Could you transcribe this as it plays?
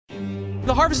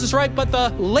The harvest is ripe, but the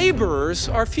laborers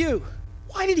are few.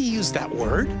 Why did he use that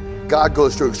word? God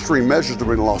goes to extreme measures to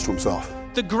bring the lost to himself.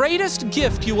 The greatest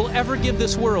gift you will ever give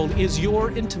this world is your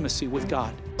intimacy with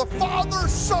God. The Father,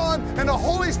 Son, and the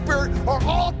Holy Spirit are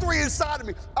all three inside of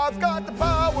me. I've got the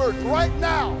power right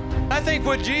now. I think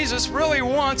what Jesus really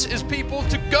wants is people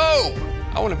to go.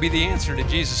 I want to be the answer to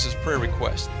Jesus' prayer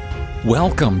request.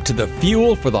 Welcome to the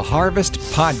Fuel for the Harvest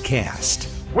podcast.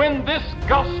 When this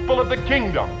gospel of the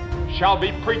kingdom shall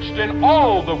be preached in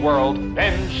all the world,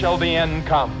 then shall the end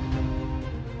come.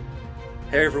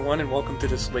 Hey everyone, and welcome to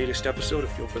this latest episode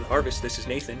of Fuel for the Harvest. This is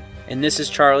Nathan. And this is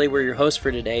Charlie. We're your hosts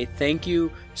for today. Thank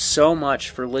you so much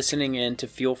for listening in to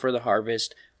Fuel for the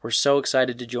Harvest. We're so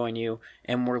excited to join you,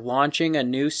 and we're launching a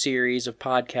new series of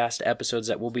podcast episodes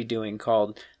that we'll be doing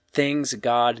called Things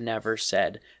God Never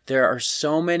Said. There are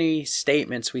so many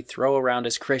statements we throw around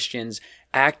as Christians,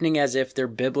 acting as if they're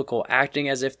biblical, acting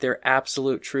as if they're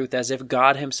absolute truth, as if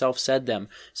God himself said them.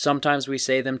 Sometimes we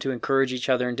say them to encourage each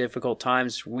other in difficult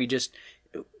times.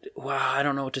 I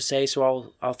don't know what to say,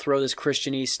 so I'll throw this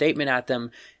Christianese statement at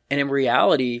them. And in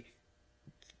reality,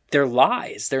 they're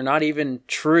lies. They're not even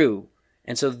true.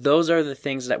 And so those are the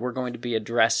things that we're going to be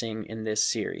addressing in this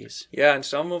series. Yeah, and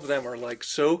some of them are like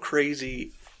so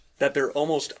crazy that they're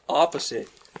almost opposite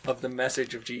of the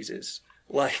message of Jesus.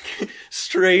 Like,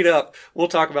 straight up. We'll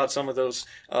talk about some of those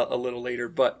a little later.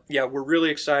 But yeah, we're really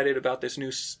excited about this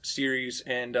new series,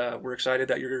 and we're excited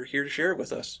that you're here to share it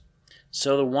with us.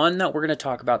 So the one that we're going to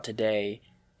talk about today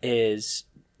is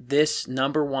this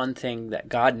number one thing that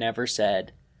God never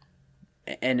said,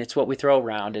 and it's what we throw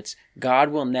around. It's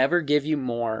God will never give you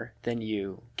more than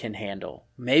you can handle.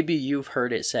 Maybe you've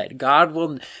heard it said. We're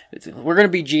going to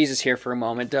be Jesus here for a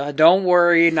moment. Don't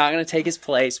worry, not going to take his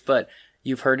place, but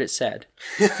you've heard it said.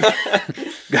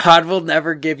 God will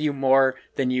never give you more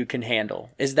than you can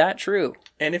handle. Is that true?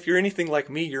 And if you're anything like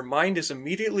me, your mind is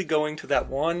immediately going to that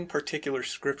one particular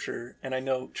scripture, and I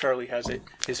know Charlie has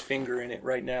his finger in it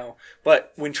right now.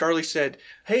 But when Charlie said,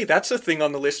 hey, that's a thing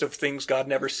on the list of things God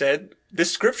never said,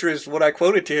 this scripture is what I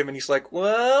quoted to him, and he's like,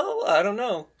 well, I don't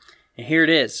know. And here it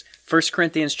is, 1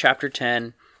 Corinthians chapter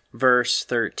 10, verse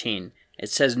 13. It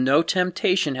says, no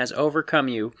temptation has overcome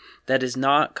you that is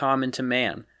not common to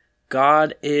man.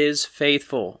 God is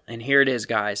faithful. And here it is,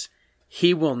 guys.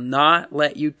 He will not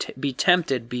let you be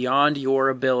tempted beyond your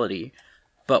ability,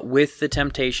 but with the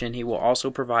temptation, he will also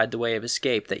provide the way of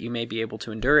escape that you may be able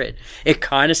to endure it. It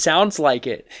kind of sounds like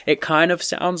it. It kind of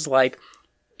sounds like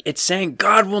it's saying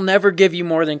God will never give you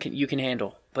more than you can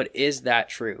handle. But is that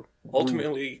true?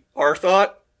 Ultimately, our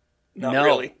thought? Not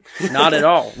really. Not at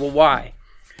all. Well, why?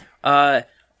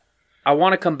 I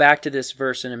want to come back to this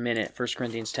verse in a minute, 1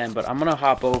 Corinthians 10, but I'm going to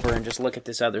hop over and just look at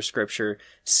this other scripture.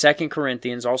 2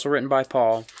 Corinthians, also written by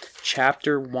Paul,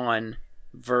 chapter 1,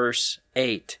 verse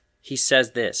 8. He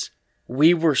says this,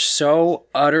 we were so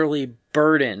utterly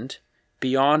burdened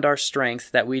beyond our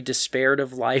strength that we despaired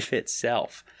of life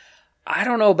itself. I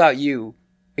don't know about you.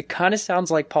 It kind of sounds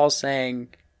like Paul saying,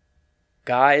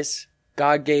 guys,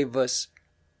 God gave us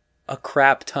a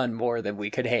crap ton more than we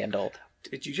could handle.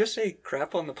 Did you just say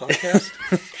crap on the podcast?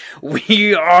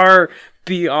 We are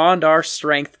beyond our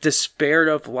strength, despaired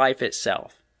of life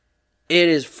itself. It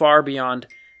is far beyond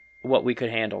what we could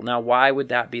handle. Now, why would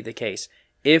that be the case?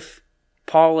 If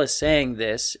Paul is saying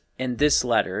this in this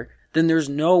letter, then there's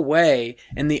no way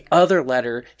in the other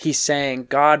letter he's saying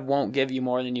God won't give you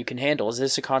more than you can handle. Is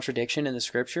this a contradiction in the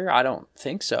scripture? I don't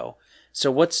think so.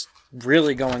 So what's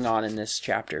really going on in this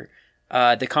chapter?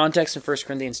 The context in 1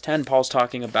 Corinthians 10, Paul's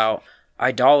talking about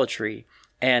idolatry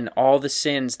and all the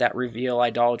sins that reveal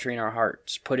idolatry in our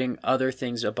hearts, putting other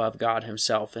things above God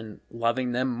himself and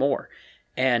loving them more.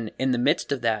 And in the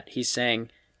midst of that, he's saying,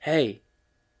 hey,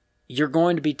 you're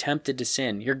going to be tempted to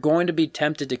sin. You're going to be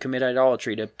tempted to commit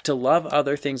idolatry, to love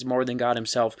other things more than God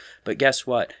himself. But guess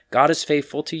what? God is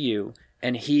faithful to you,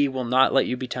 and he will not let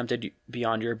you be tempted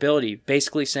beyond your ability.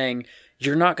 Basically saying,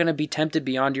 you're not going to be tempted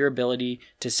beyond your ability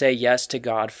to say yes to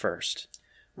God first.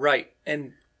 Right.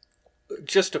 And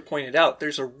just to point it out,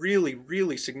 there's a really,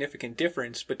 really significant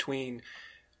difference between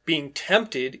being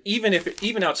tempted,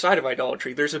 even outside of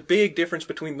idolatry. There's a big difference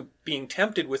between being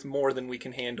tempted with more than we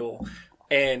can handle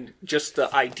and just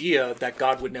the idea that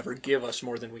God would never give us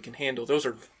more than we can handle. Those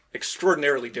are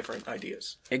extraordinarily different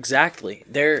ideas. Exactly.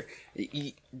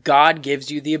 God gives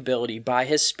you the ability by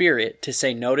his Spirit to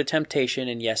say no to temptation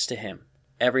and yes to him.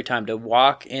 Every time, to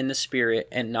walk in the Spirit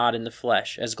and not in the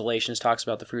flesh, as Galatians talks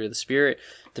about the fruit of the Spirit,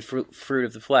 the fruit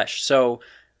of the flesh. So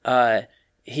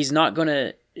you're not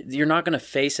going to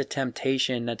face a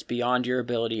temptation that's beyond your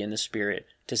ability in the Spirit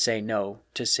to say no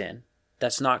to sin.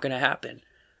 That's not going to happen.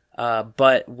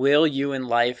 But will you in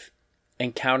life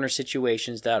encounter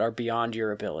situations that are beyond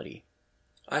your ability?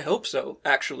 I hope so,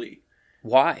 actually.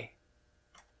 Why?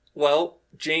 Well,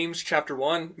 James chapter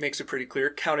 1 makes it pretty clear.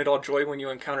 Count it all joy when you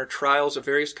encounter trials of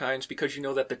various kinds, because you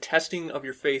know that the testing of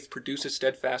your faith produces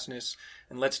steadfastness,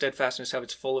 and let steadfastness have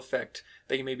its full effect,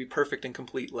 that you may be perfect and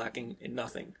complete, lacking in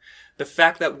nothing. The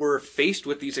fact that we're faced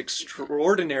with these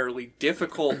extraordinarily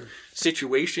difficult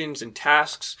situations and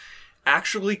tasks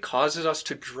actually causes us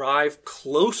to drive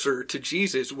closer to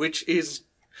Jesus, which is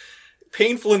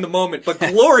painful in the moment, but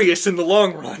glorious in the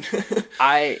long run.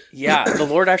 The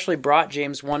Lord actually brought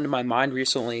James 1 to my mind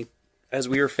recently as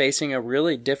we were facing a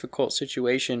really difficult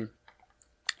situation,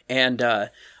 and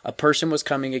a person was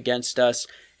coming against us,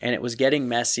 and it was getting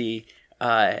messy.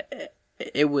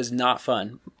 It was not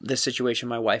fun, the situation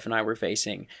my wife and I were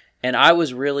facing, and I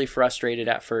was really frustrated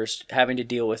at first, having to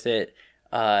deal with it,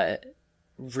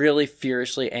 really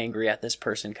furiously angry at this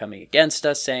person coming against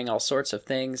us, saying all sorts of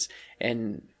things,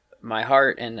 and my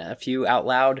heart, and a few out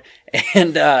loud,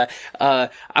 and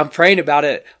I'm praying about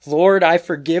it. Lord, I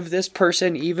forgive this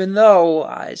person, even though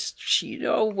you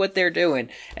know what they're doing.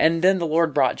 And then the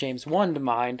Lord brought James 1 to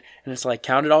mind, and it's like,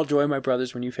 count it all joy, my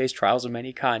brothers, when you face trials of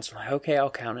many kinds. I'm like, okay,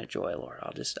 I'll count it joy, Lord.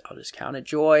 I'll just count it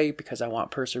joy, because I want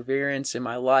perseverance in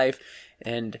my life,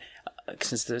 and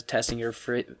since the testing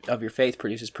of your faith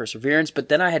produces perseverance. But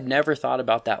then I had never thought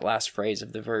about that last phrase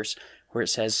of the verse, where it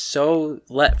says, so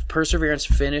let perseverance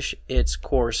finish its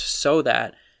course, so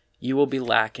that you will be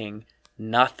lacking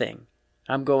nothing.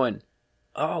 I'm going,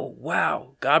 oh,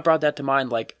 wow. God brought that to mind.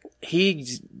 Like,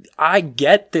 I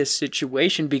get this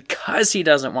situation because he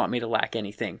doesn't want me to lack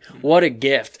anything. What a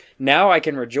gift. Now I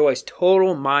can rejoice.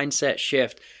 Total mindset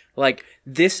shift. Like,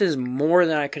 this is more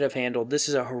than I could have handled. This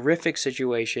is a horrific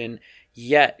situation,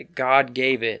 yet God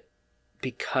gave it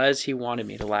because he wanted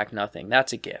me to lack nothing.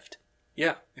 That's a gift.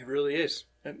 Yeah, it really is.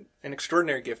 An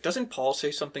extraordinary gift. Doesn't Paul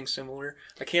say something similar?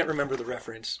 I can't remember the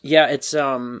reference. Yeah, it's,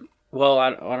 well, I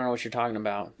don't know what you're talking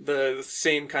about. The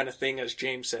same kind of thing as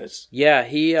James says. Yeah,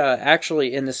 he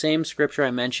actually, in the same scripture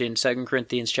I mentioned, 2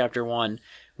 Corinthians chapter 1,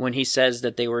 when he says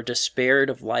that they were despaired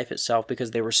of life itself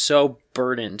because they were so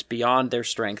burdened beyond their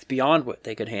strength, beyond what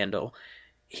they could handle,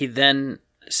 he then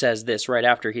says this right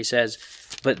after. He says,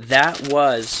 but that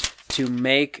was to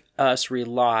make us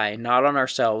rely not on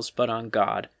ourselves, but on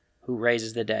God, who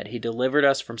raises the dead. He delivered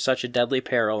us from such a deadly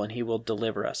peril, and he will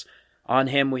deliver us. On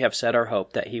him we have set our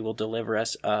hope that he will deliver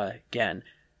us again.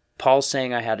 Paul's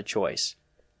saying I had a choice.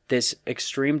 This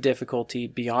extreme difficulty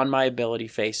beyond my ability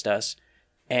faced us,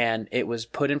 and it was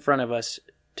put in front of us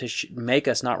to make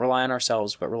us not rely on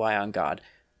ourselves, but rely on God.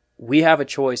 We have a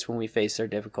choice when we face our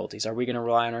difficulties. Are we going to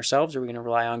rely on ourselves, or are we going to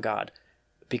rely on God?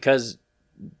 Because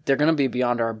they're going to be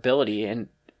beyond our ability, and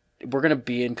we're going to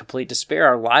be in complete despair.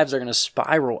 Our lives are going to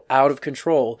spiral out of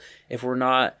control if we're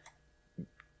not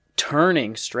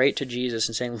turning straight to Jesus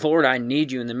and saying, Lord, I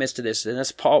need you in the midst of this. And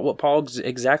that's what Paul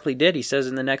exactly did. He says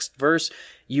in the next verse,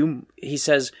 he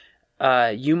says,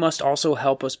 you must also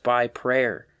help us by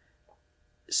prayer,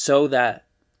 so that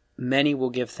many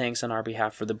will give thanks on our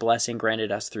behalf for the blessing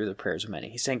granted us through the prayers of many.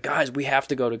 He's saying, guys, we have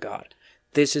to go to God.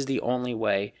 This is the only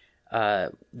way.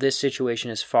 This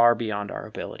situation is far beyond our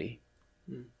ability.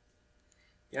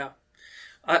 Yeah.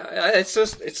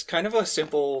 It's kind of a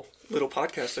simple little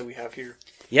podcast that we have here.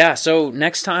 Yeah, so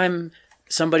next time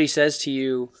somebody says to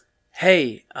you,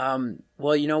 hey,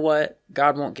 well, you know what?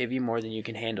 God won't give you more than you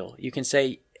can handle. You can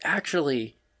say,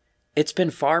 actually, it's been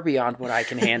far beyond what I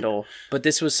can handle, but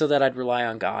this was so that I'd rely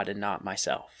on God and not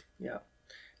myself. Yeah.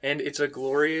 And it's a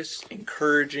glorious,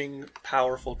 encouraging,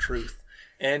 powerful truth,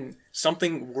 and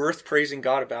something worth praising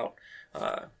God about.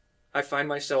 I find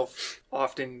myself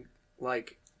often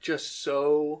just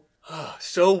so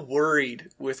worried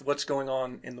with what's going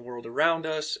on in the world around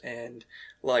us, and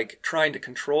trying to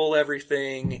control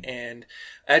everything. And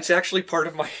it's actually part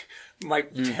of my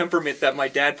temperament that my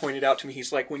dad pointed out to me.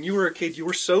 He's like, when you were a kid, you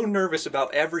were so nervous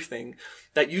about everything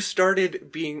that you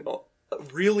started being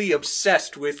really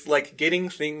obsessed with getting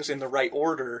things in the right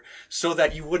order so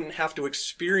that you wouldn't have to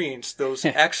experience those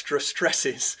extra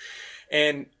stresses.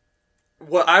 And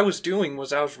what I was doing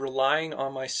was I was relying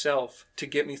on myself to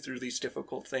get me through these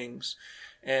difficult things.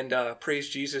 And praise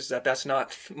Jesus that that's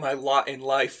not my lot in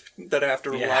life, that I have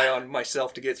to rely on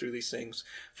myself to get through these things.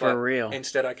 But for real.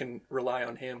 Instead, I can rely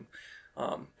on him.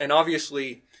 And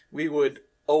obviously, we would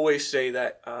always say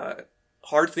that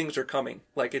hard things are coming.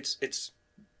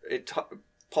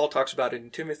 Paul talks about it in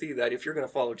Timothy, that if you're going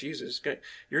to follow Jesus,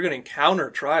 you're going to encounter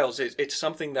trials. It's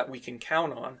something that we can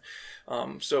count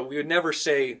on. So we would never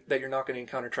say that you're not going to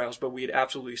encounter trials, but we'd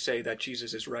absolutely say that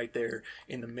Jesus is right there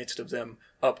in the midst of them,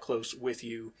 up close with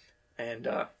you, and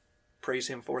praise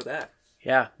him for that.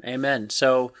 Yeah, amen.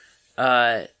 So,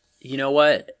 you know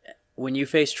what? When you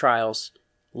face trials,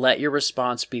 let your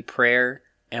response be prayer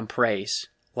and praise,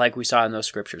 like we saw in those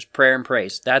scriptures. Prayer and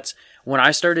praise. That's when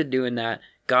I started doing that.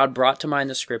 God brought to mind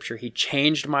the scripture. He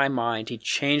changed my mind. He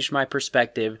changed my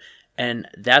perspective. And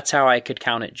that's how I could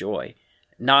count it joy.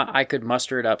 Not I could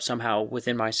muster it up somehow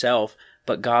within myself,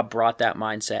 but God brought that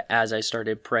mindset as I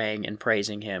started praying and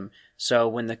praising him. So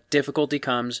when the difficulty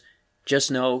comes,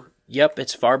 just know, yep,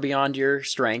 it's far beyond your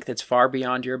strength. It's far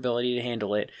beyond your ability to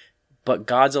handle it. But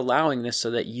God's allowing this so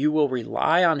that you will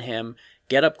rely on him,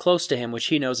 get up close to him, which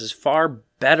he knows is far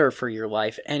better for your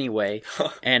life anyway.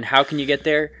 And how can you get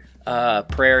there?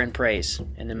 Prayer and praise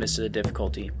in the midst of the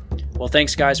difficulty. Well,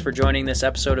 thanks guys for joining this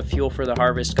episode of Fuel for the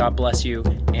Harvest. God bless you,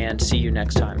 and see you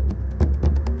next time.